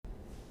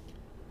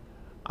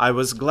I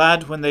was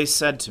glad when they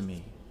said to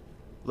me,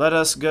 "Let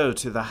us go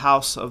to the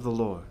house of the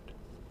Lord."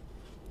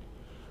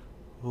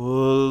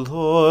 O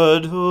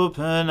Lord,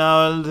 open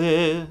our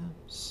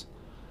lips,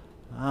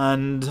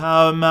 and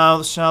our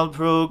mouth shall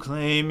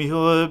proclaim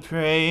your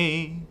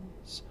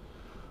praise.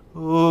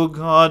 O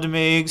God,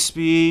 make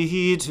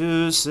speed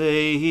to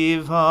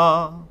save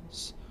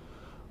us.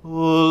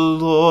 O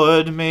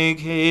Lord, make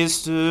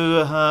haste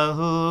to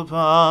help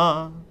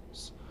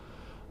us.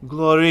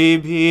 Glory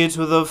be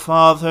to the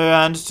Father,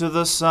 and to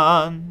the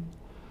Son,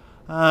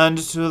 and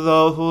to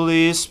the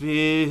Holy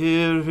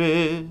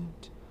Spirit,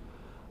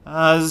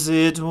 as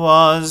it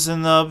was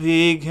in the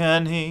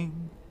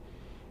beginning,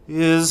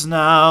 is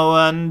now,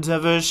 and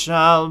ever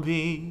shall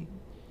be,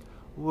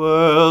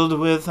 world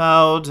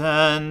without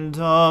end.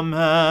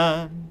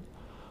 Amen.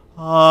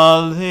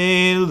 Alleluia.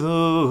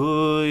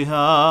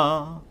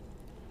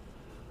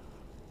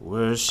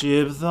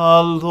 Worship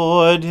the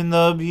Lord in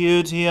the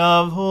beauty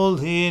of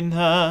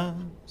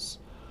holiness.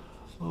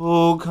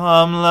 O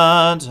come,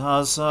 let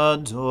us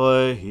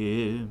adore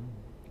him.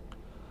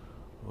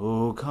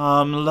 O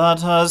come,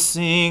 let us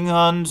sing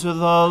unto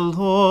the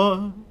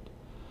Lord.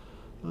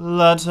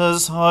 Let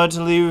us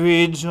heartily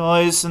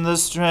rejoice in the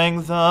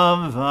strength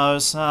of our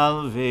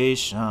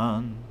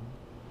salvation.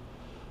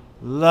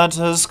 Let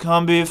us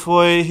come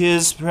before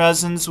his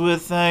presence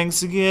with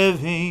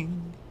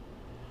thanksgiving,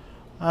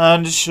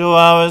 and show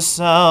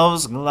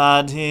ourselves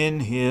glad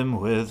in him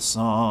with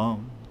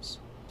psalms.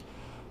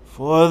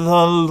 For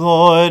the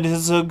Lord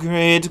is a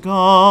great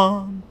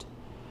God,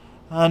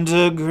 and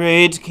a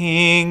great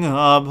King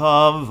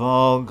above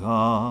all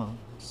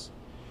gods.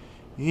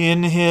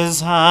 In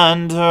his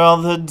hand are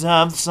all the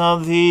depths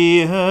of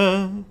the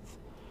earth,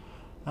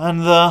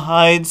 and the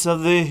heights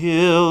of the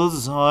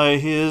hills are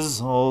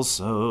his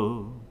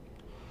also.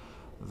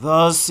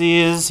 The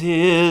sea is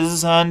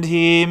his, and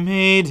he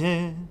made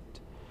it,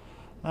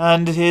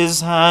 and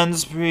his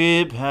hands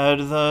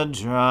prepared the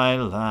dry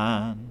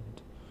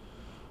land.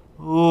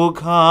 O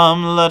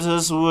come, let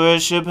us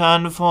worship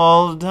and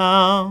fall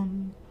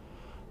down,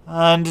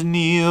 and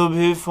kneel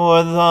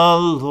before the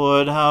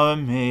Lord our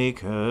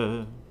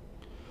Maker.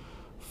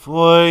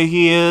 For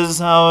he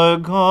is our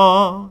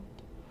God,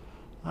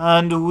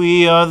 and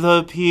we are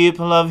the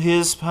people of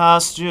his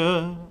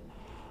pasture,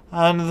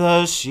 and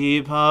the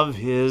sheep of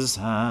his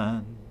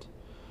hand.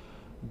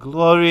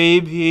 Glory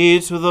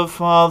be to the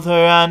Father,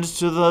 and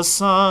to the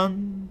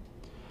Son,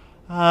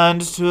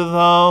 and to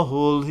the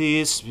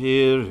Holy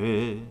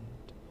Spirit,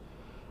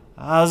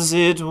 as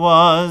it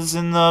was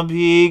in the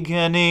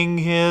beginning,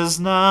 is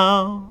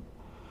now,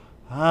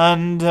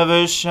 and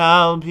ever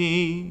shall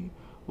be,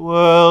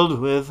 world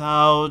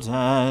without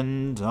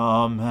end.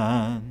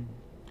 Amen.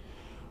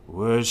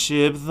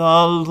 Worship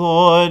the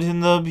Lord in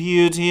the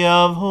beauty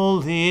of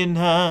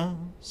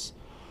holiness.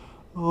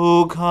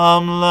 O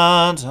come,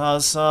 let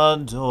us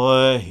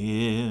adore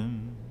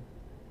him.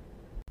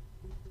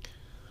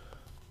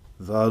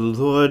 The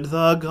Lord,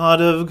 the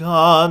God of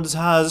gods,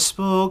 has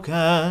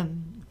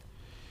spoken.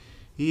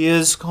 He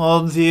has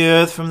called the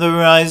earth from the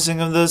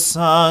rising of the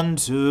sun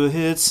to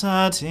its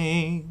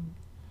setting.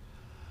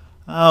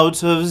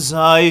 Out of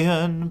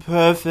Zion,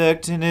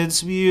 perfect in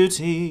its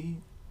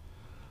beauty,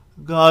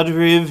 God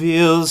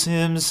reveals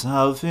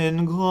himself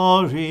in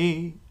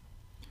glory.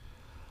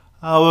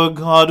 Our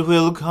God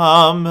will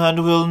come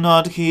and will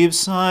not keep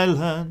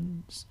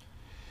silence.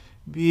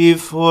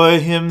 Before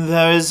him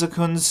there is a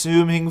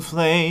consuming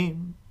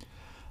flame,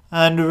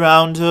 and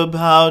round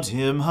about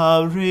him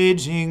a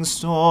raging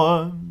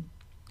storm.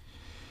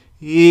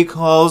 He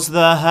calls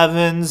the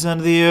heavens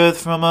and the earth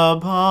from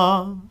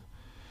above,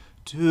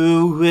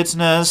 to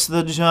witness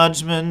the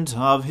judgment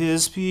of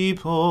his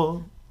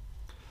people.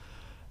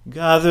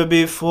 Gather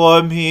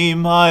before me,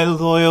 my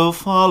loyal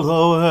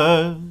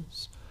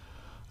followers,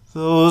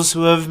 those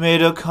who have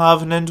made a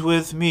covenant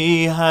with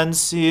me and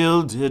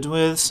sealed it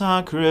with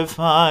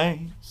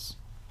sacrifice.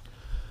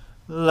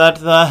 Let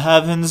the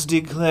heavens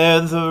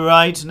declare the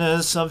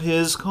rightness of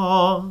his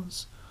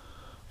cause,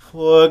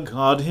 for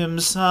God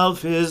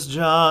himself is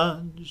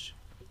judge.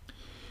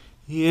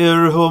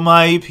 Hear, O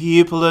my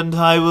people, and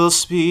I will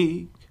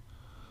speak.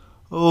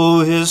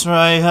 O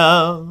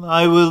Israel,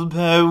 I will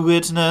bear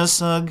witness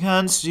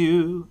against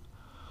you,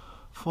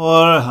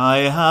 for I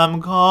am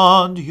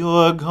God,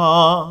 your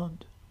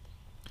God.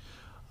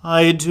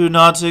 I do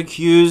not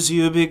accuse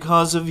you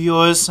because of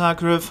your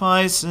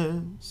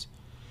sacrifices.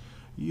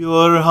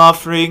 Your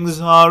offerings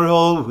are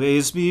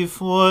always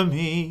before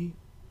me.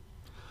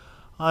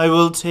 I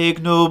will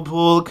take no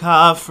bull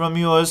calf from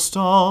your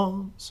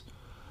stalls,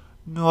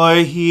 nor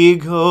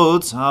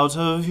he-goats out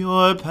of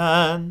your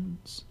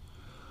pens.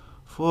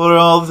 For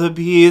all the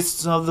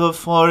beasts of the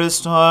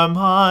forest are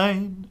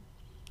mine,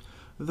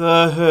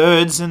 the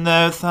herds in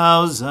their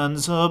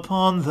thousands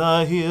upon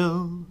the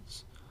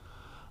hills.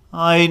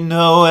 I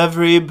know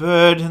every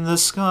bird in the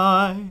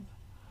sky,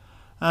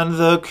 and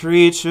the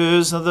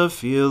creatures of the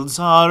fields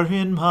are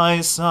in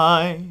my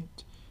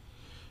sight.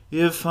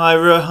 If I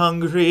were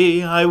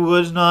hungry, I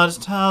would not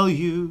tell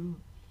you,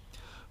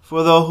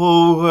 For the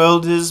whole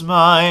world is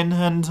mine,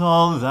 and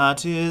all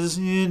that is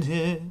in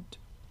it.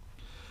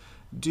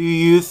 Do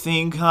you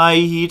think I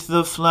eat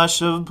the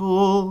flesh of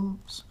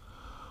bulls,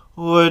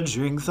 or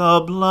drink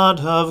the blood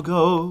of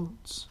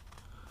goats?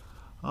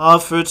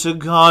 Offer to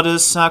God a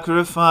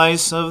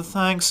sacrifice of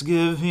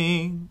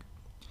thanksgiving,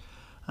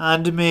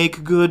 and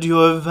make good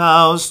your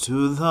vows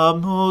to the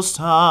Most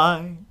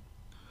High.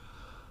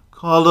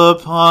 Call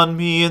upon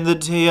me in the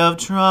day of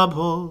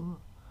trouble.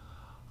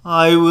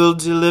 I will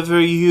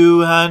deliver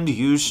you, and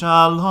you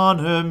shall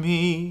honor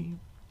me.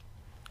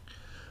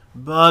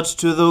 But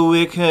to the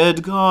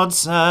wicked God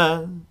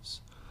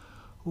says,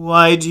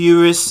 Why do you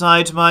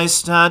recite my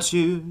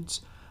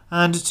statutes,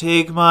 and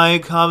take my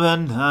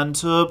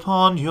covenant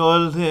upon your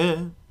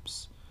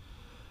lips?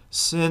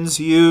 Since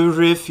you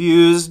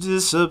refuse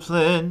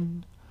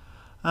discipline,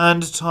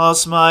 and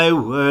toss my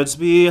words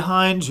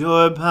behind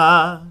your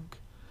back,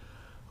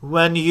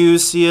 when you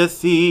see a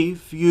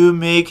thief, you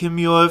make him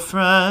your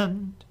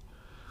friend,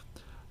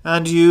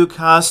 and you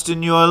cast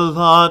in your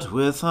lot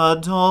with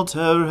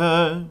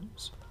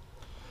adulterers.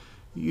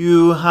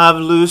 You have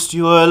loosed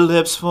your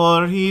lips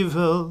for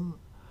evil,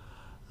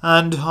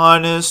 and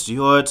harnessed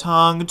your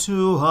tongue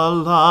to a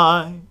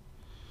lie.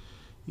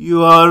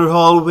 You are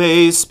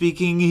always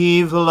speaking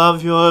evil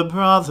of your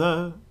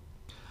brother,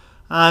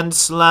 and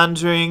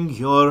slandering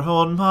your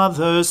own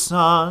mother's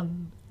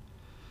son.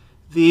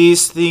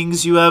 These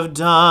things you have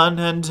done,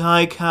 and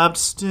I kept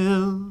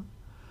still,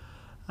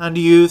 and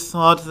you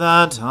thought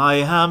that I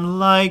am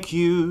like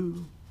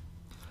you.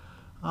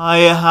 I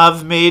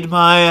have made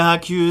my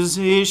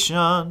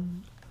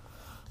accusation.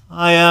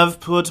 I have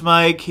put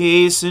my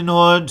case in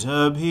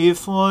order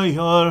before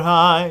your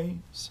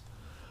eyes.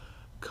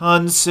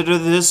 Consider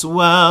this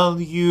well,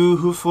 you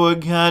who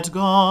forget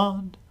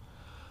God,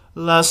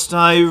 lest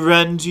I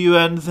rend you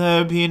and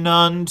there be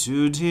none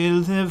to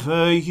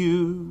deliver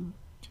you.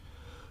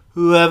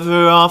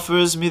 Whoever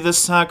offers me the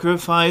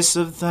sacrifice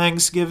of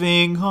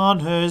thanksgiving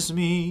honors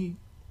me.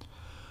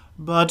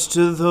 But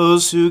to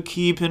those who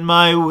keep in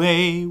my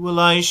way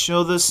will I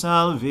show the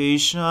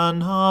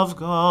salvation of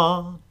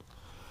God.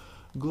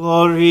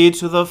 Glory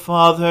to the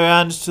Father,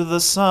 and to the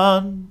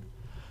Son,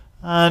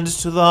 and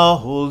to the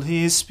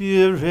Holy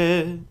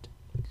Spirit,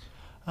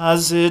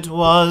 as it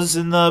was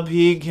in the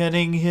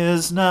beginning,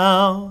 is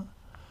now,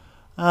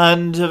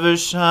 and ever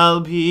shall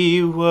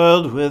be,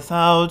 world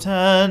without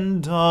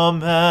end.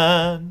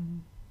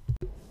 Amen.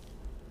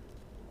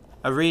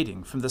 A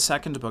reading from the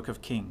second book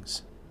of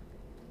Kings.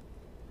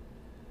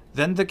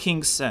 Then the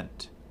king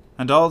sent,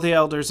 and all the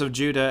elders of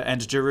Judah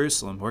and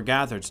Jerusalem were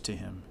gathered to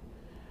him.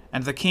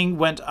 And the king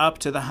went up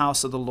to the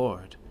house of the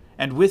Lord,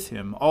 and with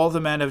him all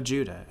the men of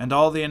Judah, and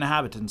all the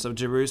inhabitants of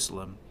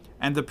Jerusalem,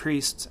 and the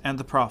priests and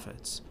the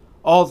prophets,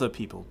 all the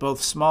people,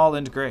 both small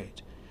and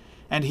great.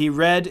 And he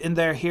read in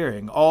their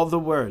hearing all the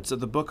words of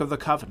the book of the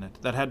covenant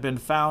that had been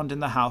found in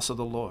the house of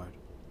the Lord.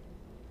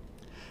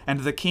 And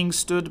the king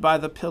stood by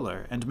the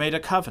pillar, and made a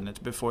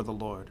covenant before the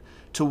Lord,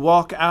 to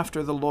walk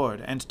after the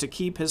Lord, and to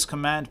keep his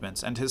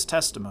commandments, and his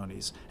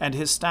testimonies, and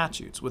his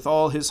statutes, with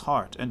all his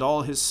heart and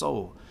all his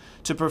soul,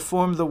 to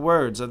perform the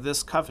words of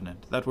this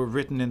covenant that were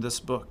written in this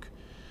book.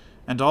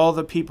 And all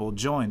the people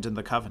joined in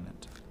the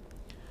covenant.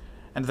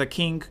 And the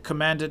king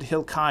commanded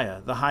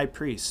Hilkiah the high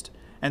priest,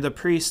 and the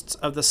priests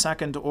of the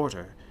second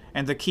order,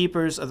 and the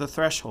keepers of the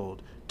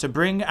threshold, to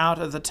bring out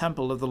of the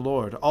temple of the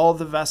Lord all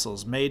the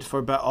vessels made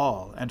for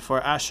Baal, and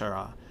for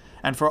Asherah,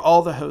 and for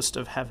all the host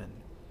of heaven.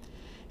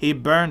 He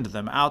burned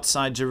them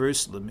outside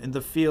Jerusalem in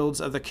the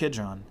fields of the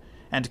Kidron,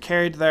 and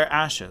carried their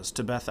ashes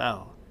to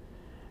Bethel.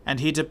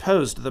 And he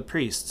deposed the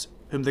priests,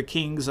 whom the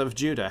kings of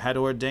Judah had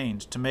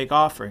ordained to make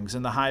offerings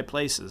in the high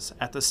places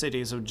at the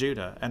cities of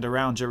Judah and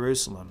around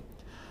Jerusalem,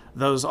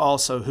 those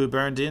also who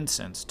burned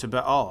incense to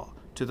Baal,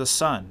 to the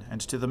sun, and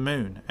to the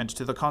moon, and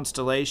to the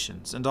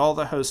constellations, and all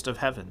the host of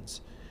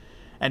heavens.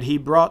 And he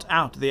brought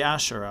out the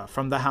Asherah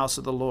from the house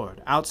of the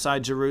Lord,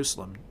 outside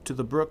Jerusalem, to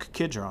the brook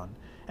Kidron,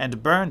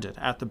 and burned it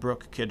at the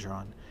brook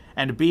Kidron,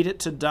 and beat it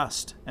to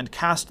dust, and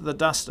cast the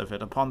dust of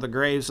it upon the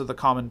graves of the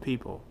common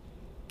people.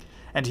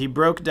 And he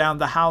broke down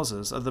the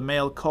houses of the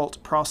male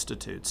cult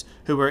prostitutes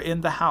who were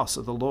in the house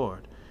of the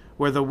Lord,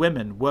 where the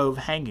women wove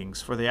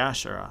hangings for the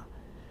Asherah.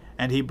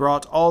 And he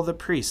brought all the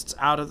priests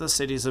out of the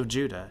cities of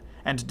Judah,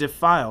 and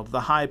defiled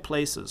the high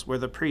places where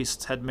the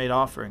priests had made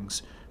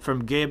offerings,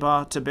 from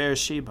Geba to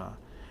Beersheba.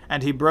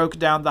 And he broke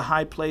down the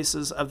high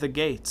places of the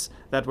gates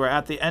that were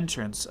at the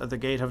entrance of the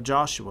gate of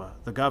Joshua,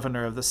 the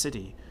governor of the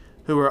city,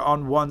 who were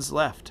on one's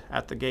left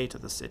at the gate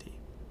of the city.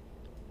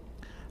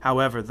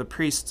 However, the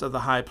priests of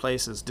the high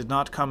places did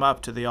not come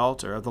up to the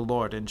altar of the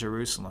Lord in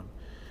Jerusalem,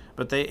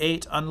 but they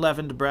ate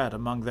unleavened bread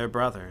among their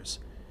brothers.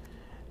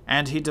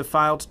 And he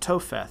defiled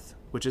Topheth,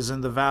 which is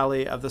in the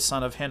valley of the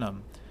son of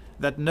Hinnom,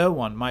 that no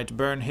one might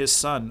burn his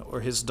son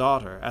or his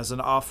daughter as an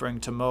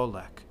offering to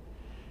Molech.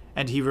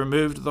 And he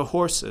removed the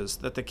horses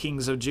that the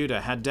kings of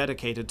Judah had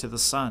dedicated to the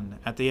sun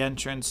at the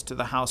entrance to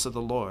the house of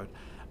the Lord,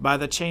 by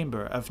the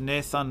chamber of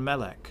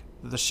Nathan-melech,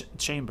 the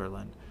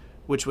chamberlain,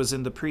 which was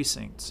in the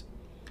precincts.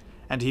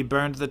 and he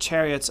burned the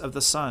chariots of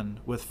the sun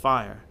with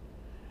fire,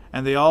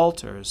 and the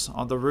altars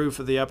on the roof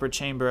of the upper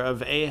chamber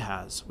of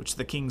Ahaz, which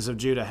the kings of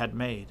Judah had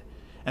made,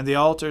 and the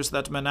altars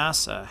that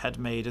Manasseh had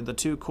made in the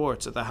 2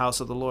 courts of the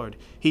house of the Lord,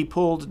 he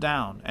pulled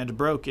down and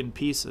broke in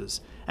pieces,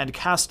 and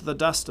cast the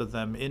dust of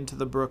them into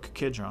the brook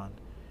Kidron.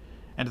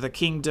 And the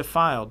king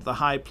defiled the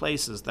high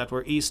places that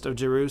were east of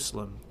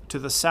Jerusalem, to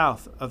the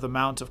south of the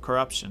Mount of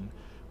Corruption,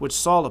 which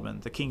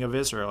Solomon the king of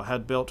Israel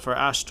had built for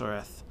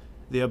Ashtoreth,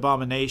 the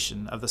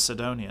abomination of the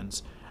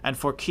Sidonians, and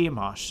for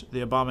Chemosh,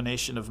 the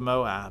abomination of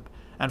Moab,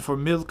 and for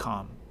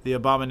Milcom, the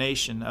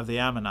abomination of the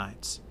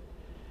Ammonites.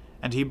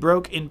 And he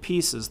broke in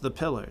pieces the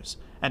pillars,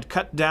 and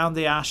cut down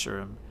the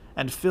Asherim,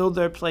 and filled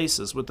their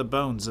places with the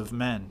bones of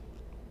men.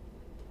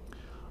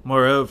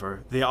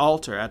 Moreover, the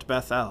altar at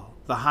Bethel,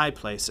 the high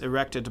place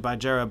erected by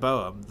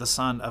Jeroboam the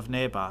son of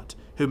Nebat,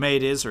 who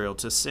made Israel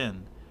to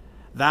sin,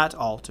 that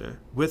altar,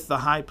 with the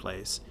high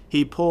place,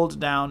 he pulled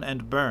down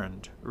and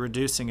burned,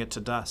 reducing it to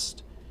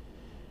dust.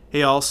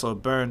 He also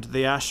burned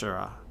the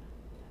Asherah.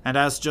 And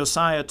as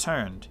Josiah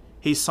turned,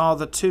 he saw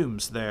the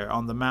tombs there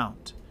on the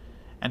mount.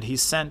 And he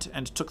sent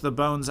and took the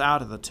bones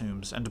out of the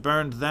tombs, and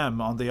burned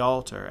them on the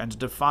altar, and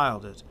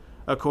defiled it,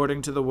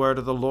 according to the word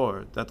of the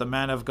Lord, that the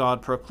man of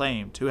God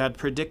proclaimed, who had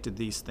predicted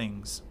these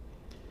things.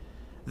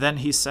 Then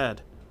he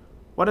said,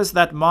 What is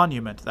that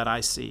monument that I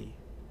see?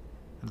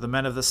 And the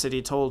men of the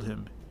city told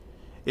him,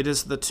 It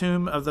is the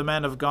tomb of the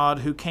man of God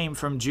who came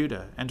from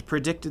Judah, and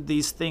predicted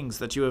these things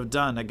that you have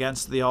done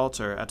against the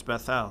altar at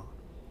Bethel.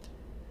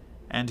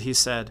 And he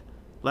said,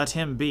 Let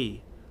him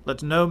be,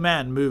 let no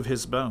man move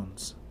his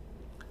bones.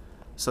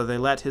 So they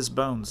let his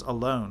bones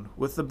alone,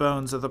 with the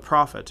bones of the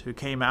prophet who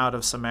came out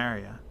of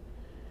Samaria.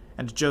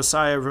 And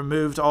Josiah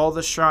removed all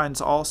the shrines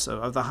also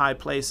of the high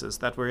places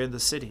that were in the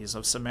cities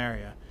of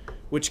Samaria,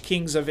 which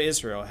kings of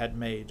Israel had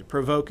made,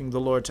 provoking the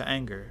Lord to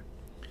anger.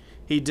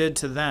 He did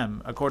to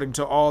them according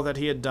to all that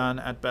he had done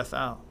at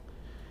Bethel.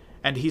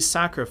 And he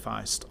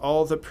sacrificed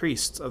all the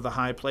priests of the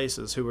high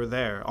places who were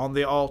there on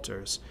the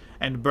altars,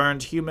 and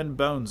burned human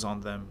bones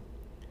on them.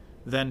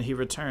 Then he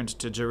returned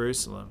to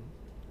Jerusalem.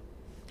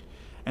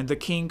 And the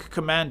king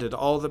commanded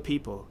all the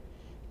people,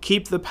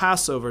 Keep the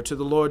Passover to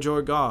the Lord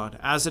your God,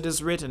 as it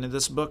is written in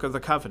this book of the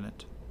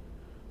covenant.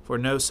 For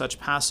no such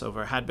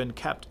Passover had been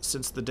kept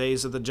since the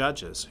days of the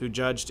judges who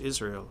judged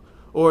Israel,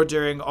 or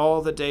during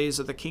all the days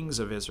of the kings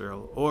of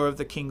Israel, or of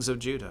the kings of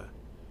Judah.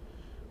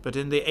 But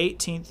in the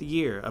 18th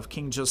year of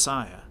King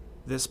Josiah,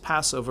 this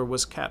Passover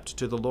was kept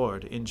to the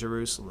Lord in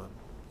Jerusalem.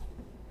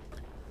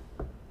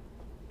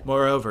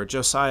 Moreover,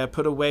 Josiah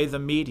put away the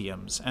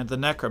mediums, and the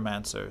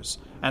necromancers,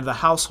 and the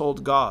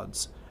household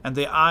gods, and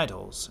the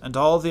idols, and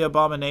all the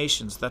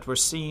abominations that were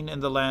seen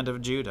in the land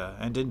of Judah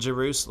and in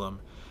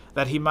Jerusalem,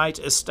 that he might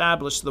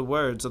establish the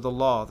words of the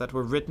law that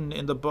were written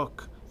in the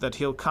book that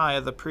Hilkiah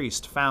the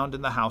priest found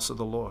in the house of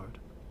the Lord.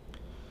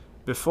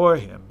 Before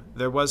him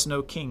there was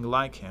no king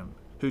like him,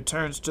 who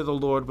turned to the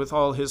Lord with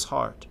all his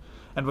heart,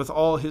 and with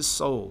all his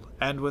soul,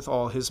 and with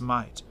all his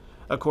might,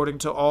 according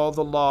to all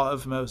the law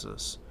of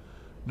Moses,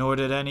 nor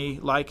did any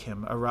like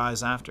him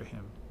arise after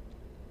him.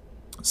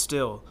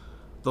 Still,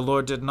 the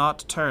Lord did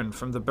not turn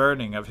from the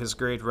burning of his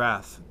great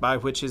wrath, by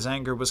which his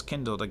anger was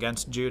kindled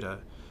against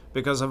Judah,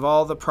 because of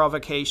all the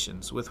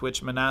provocations with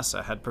which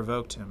Manasseh had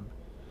provoked him.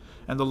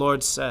 And the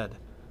Lord said,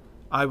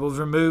 I will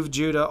remove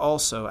Judah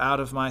also out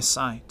of my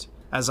sight,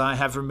 as I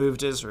have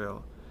removed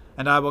Israel,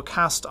 and I will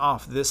cast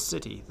off this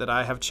city that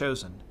I have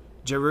chosen,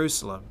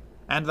 Jerusalem,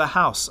 and the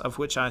house of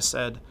which I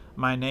said,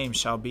 My name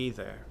shall be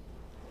there.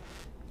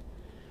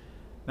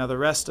 Now the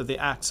rest of the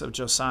acts of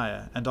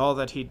Josiah, and all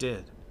that he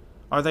did,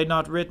 are they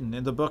not written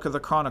in the book of the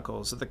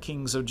Chronicles of the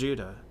kings of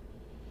Judah?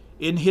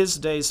 In his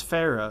days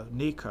Pharaoh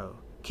Necho,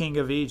 king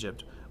of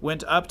Egypt,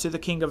 went up to the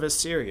king of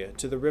Assyria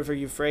to the river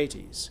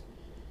Euphrates.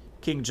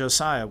 King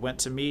Josiah went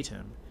to meet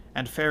him,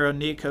 and Pharaoh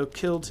Necho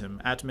killed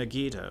him at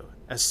Megiddo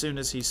as soon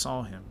as he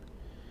saw him.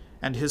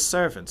 And his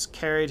servants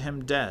carried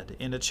him dead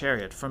in a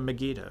chariot from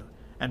Megiddo,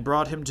 and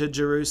brought him to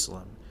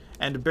Jerusalem,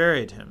 and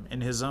buried him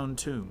in his own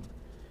tomb.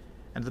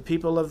 And the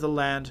people of the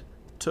land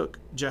took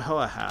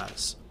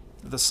Jehoahaz,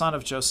 the son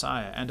of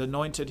Josiah, and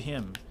anointed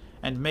him,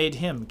 and made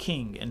him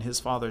king in his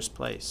father's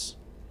place.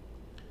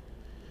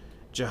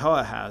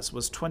 Jehoahaz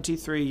was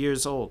 23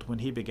 years old when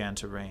he began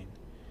to reign,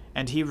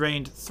 and he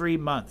reigned 3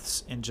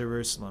 months in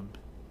Jerusalem.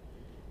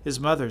 His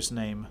mother's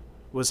name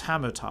was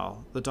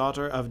Hamutal, the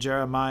daughter of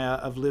Jeremiah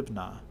of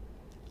Libnah.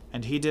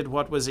 And he did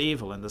what was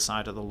evil in the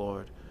sight of the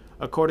Lord,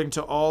 according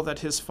to all that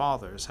his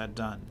fathers had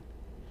done.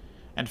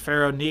 And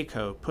Pharaoh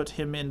Necho put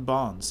him in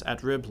bonds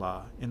at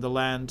Riblah in the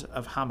land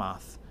of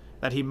Hamath,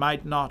 that he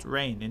might not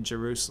reign in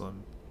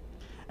Jerusalem,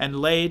 and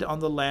laid on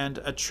the land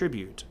a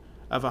tribute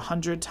of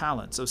 100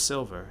 talents of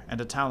silver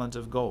and a talent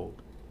of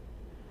gold.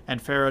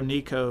 And Pharaoh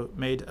Necho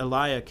made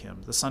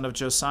Eliakim, the son of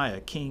Josiah,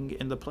 king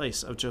in the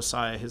place of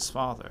Josiah his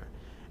father,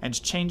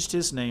 and changed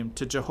his name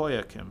to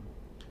Jehoiakim.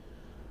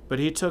 But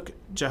he took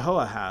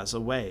Jehoahaz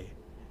away,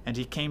 and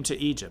he came to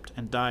Egypt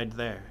and died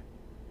there.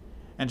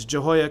 And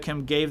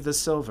Jehoiakim gave the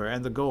silver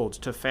and the gold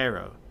to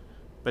Pharaoh,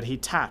 but he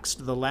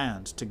taxed the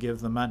land to give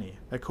the money,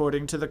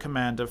 according to the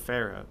command of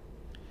Pharaoh.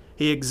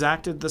 He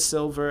exacted the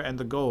silver and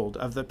the gold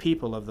of the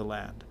people of the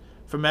land,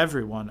 from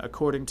everyone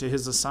according to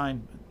his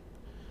assignment,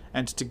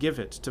 and to give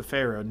it to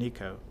Pharaoh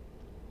Necho.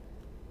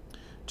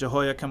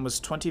 Jehoiakim was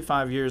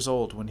 25 years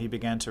old when he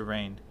began to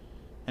reign,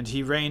 and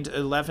he reigned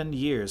 11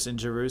 years in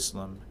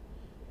Jerusalem.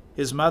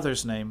 His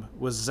mother's name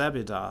was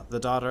Zebidah, the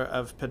daughter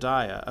of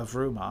Pedaiah of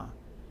Rumah,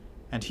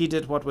 and he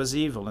did what was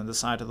evil in the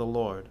sight of the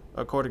Lord,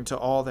 according to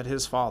all that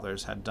his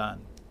fathers had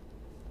done.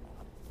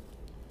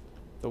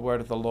 The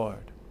word of the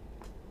Lord.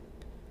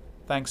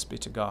 Thanks be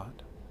to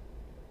God.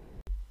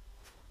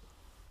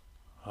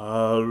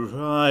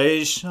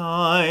 Arise,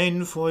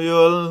 shine, for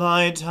your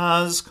light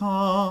has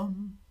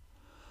come,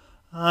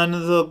 and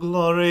the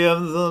glory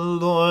of the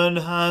Lord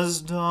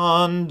has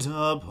dawned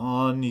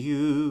upon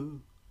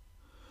you.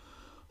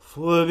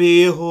 For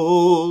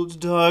behold,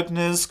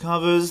 darkness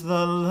covers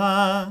the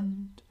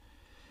land,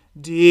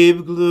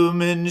 deep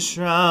gloom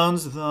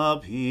enshrouds the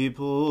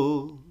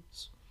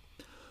peoples.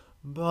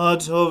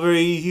 But over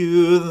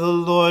you the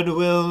Lord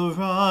will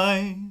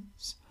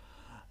rise,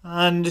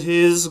 and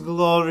his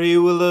glory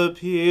will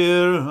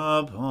appear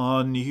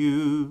upon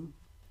you.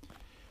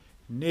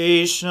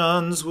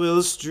 Nations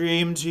will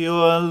stream to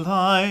your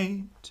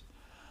light,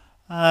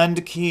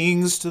 and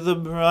kings to the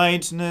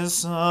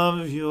brightness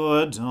of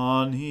your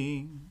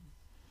dawning.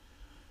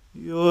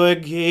 Your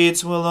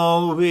gates will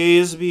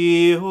always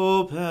be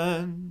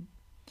open.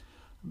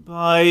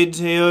 By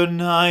day or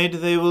night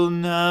they will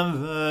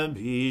never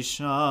be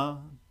shut.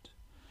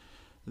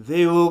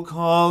 They will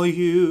call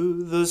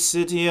you the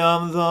city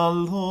of the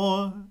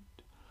Lord,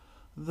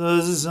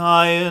 the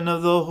Zion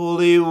of the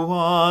Holy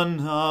One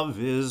of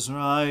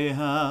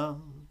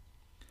Israel.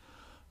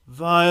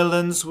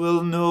 Violence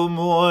will no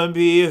more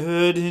be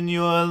heard in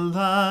your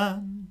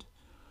land,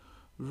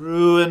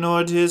 ruin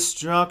or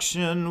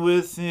destruction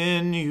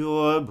within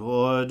your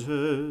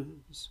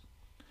borders.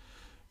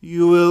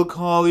 You will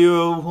call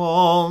your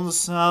walls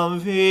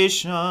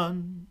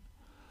salvation,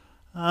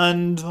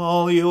 and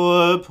all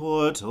your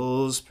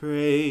portals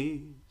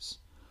praise.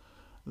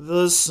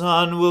 The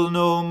sun will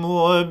no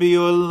more be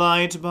your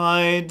light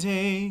by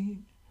day.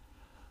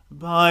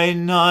 By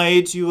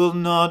night you will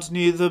not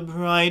need the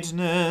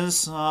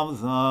brightness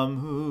of the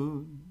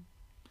moon.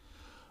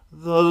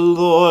 The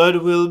Lord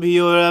will be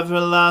your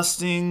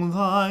everlasting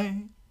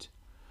light,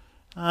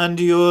 and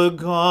your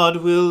God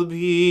will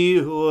be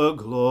your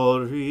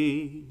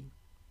glory.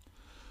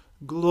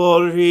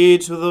 Glory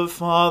to the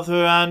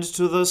Father, and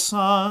to the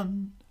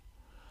Son,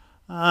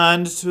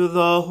 and to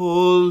the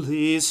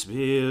Holy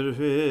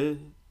Spirit,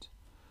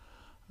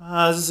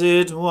 as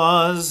it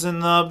was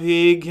in the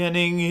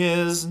beginning,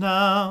 is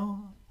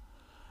now,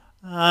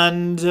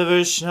 and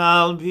ever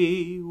shall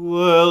be,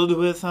 world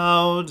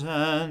without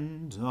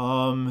end.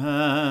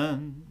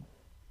 Amen.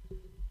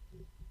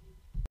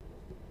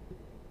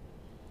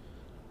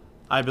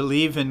 I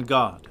believe in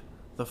God,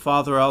 the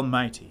Father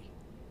Almighty,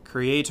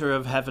 creator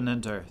of heaven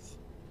and earth.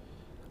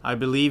 I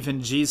believe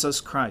in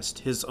Jesus Christ,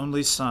 his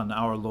only Son,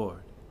 our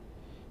Lord.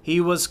 He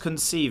was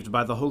conceived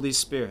by the Holy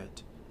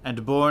Spirit,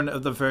 and born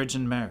of the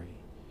Virgin Mary.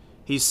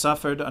 He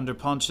suffered under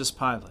Pontius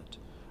Pilate,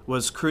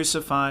 was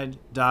crucified,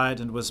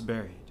 died, and was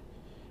buried.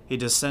 He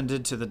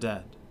descended to the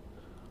dead.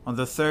 On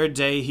the third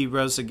day he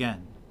rose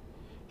again.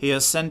 He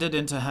ascended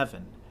into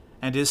heaven,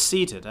 and is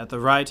seated at the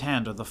right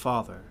hand of the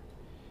Father.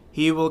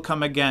 He will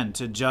come again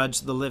to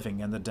judge the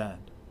living and the dead.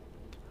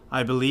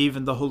 I believe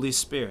in the Holy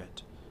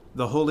Spirit,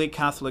 the Holy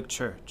Catholic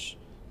Church,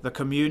 the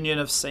communion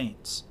of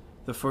saints,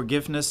 the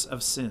forgiveness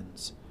of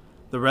sins,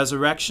 the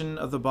resurrection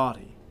of the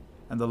body,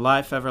 and the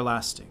life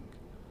everlasting.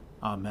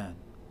 Amen.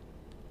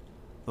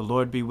 The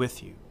Lord be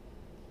with you.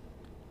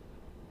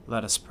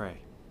 Let us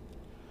pray.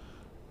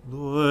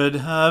 Lord,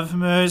 have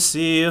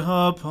mercy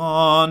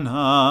upon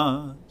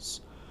us.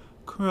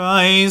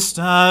 Christ,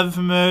 have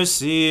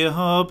mercy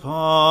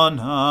upon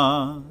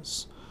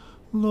us.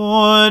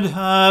 Lord,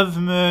 have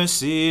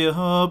mercy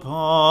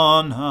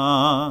upon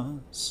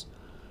us.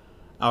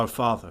 Our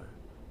Father,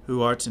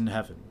 who art in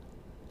heaven,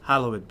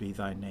 hallowed be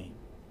thy name.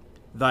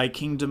 Thy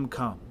kingdom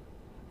come,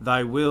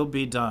 thy will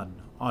be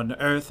done, on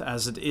earth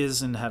as it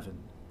is in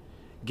heaven.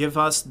 Give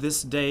us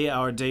this day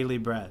our daily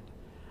bread,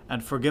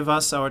 and forgive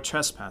us our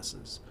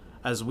trespasses,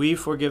 as we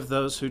forgive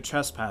those who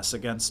trespass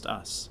against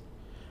us.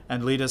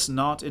 And lead us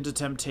not into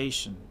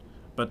temptation,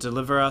 but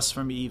deliver us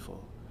from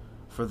evil.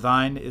 For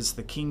thine is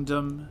the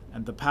kingdom,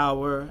 and the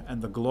power,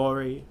 and the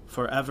glory,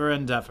 forever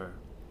and ever.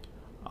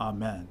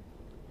 Amen.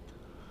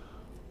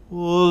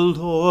 O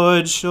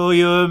Lord, show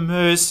your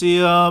mercy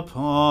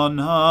upon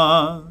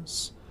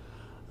us,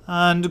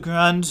 and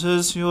grant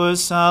us your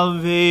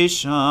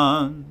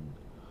salvation.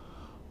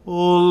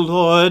 O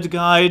Lord,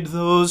 guide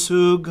those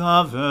who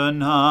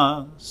govern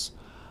us,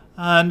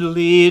 and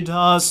lead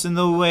us in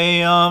the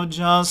way of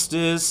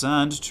justice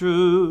and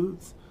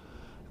truth.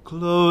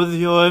 Clothe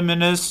your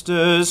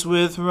ministers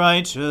with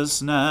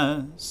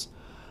righteousness,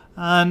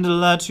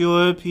 and let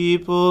your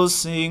people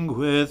sing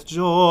with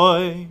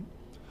joy.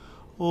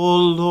 O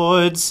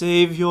Lord,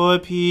 save your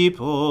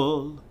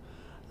people,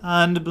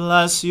 and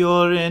bless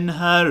your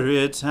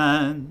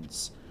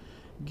inheritance.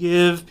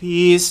 Give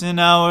peace in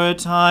our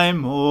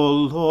time, O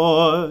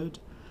Lord,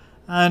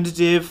 and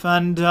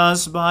defend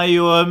us by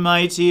your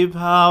mighty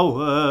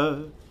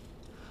power.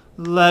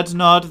 Let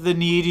not the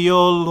needy,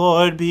 O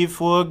Lord, be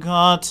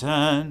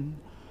forgotten,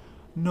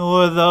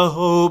 nor the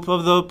hope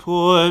of the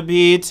poor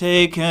be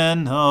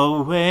taken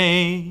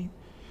away.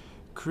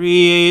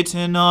 Create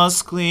in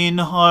us clean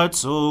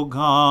hearts, O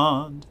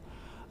God,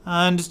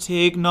 and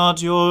take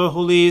not your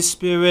Holy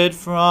Spirit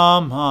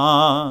from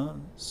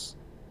us.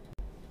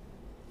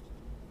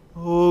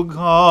 O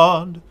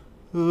God,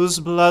 whose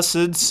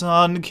blessed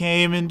Son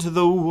came into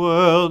the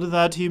world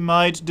that he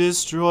might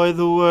destroy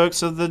the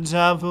works of the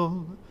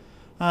devil,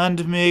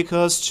 and make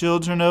us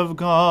children of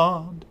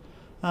God,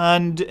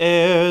 and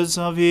heirs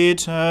of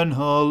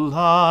eternal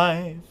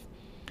life,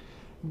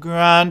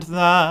 grant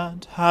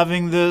that,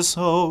 having this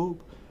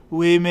hope,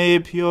 we may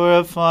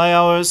purify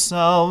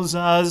ourselves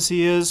as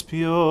he is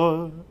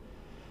pure,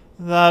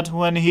 that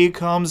when he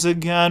comes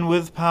again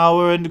with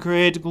power and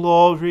great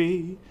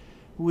glory,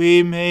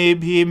 we may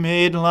be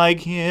made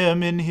like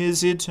him in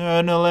his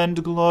eternal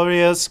and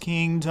glorious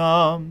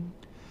kingdom,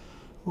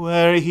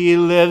 where he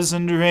lives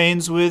and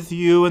reigns with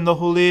you in the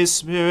Holy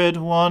Spirit,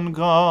 one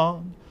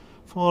God,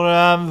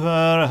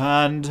 forever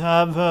and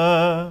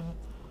ever.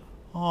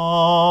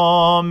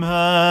 Amen.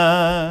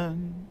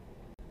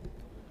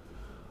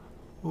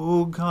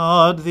 O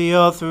God, the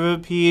author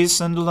of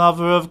peace and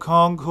lover of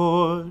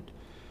concord,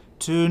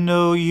 to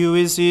know you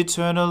is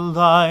eternal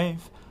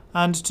life,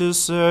 and to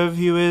serve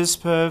you is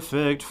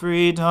perfect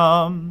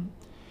freedom.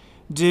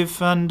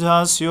 Defend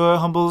us, your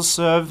humble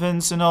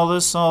servants, in all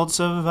assaults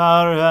of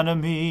our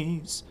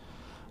enemies,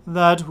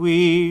 that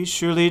we,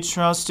 surely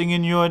trusting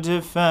in your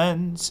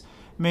defense,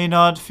 may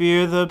not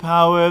fear the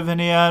power of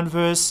any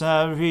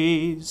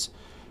adversaries,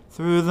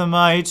 through the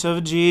might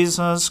of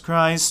Jesus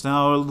Christ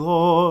our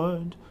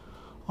Lord.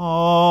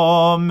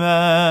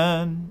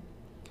 Amen.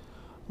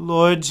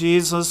 Lord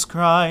Jesus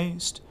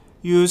Christ,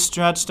 you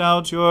stretched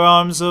out your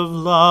arms of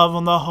love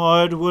on the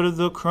hard wood of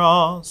the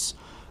cross,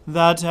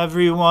 that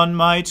every one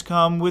might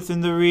come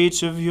within the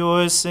reach of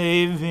your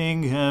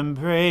saving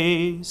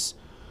embrace.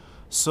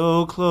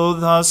 So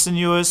clothe us in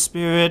your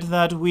Spirit,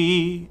 that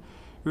we,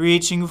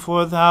 reaching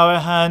forth our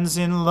hands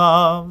in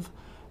love,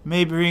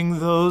 may bring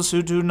those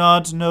who do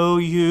not know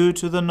you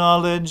to the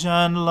knowledge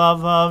and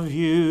love of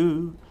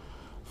you,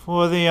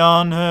 for the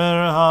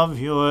honor of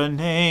your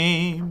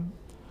name.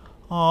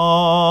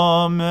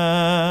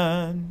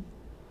 Amen.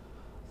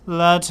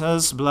 Let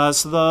us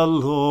bless the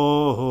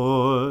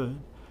Lord.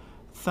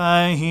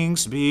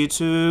 Thanks be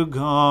to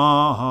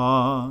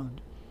God.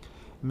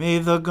 May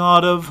the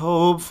God of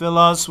hope fill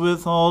us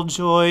with all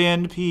joy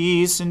and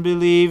peace in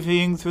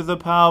believing through the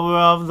power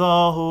of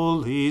the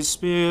Holy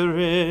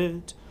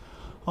Spirit.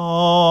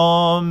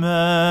 Amen.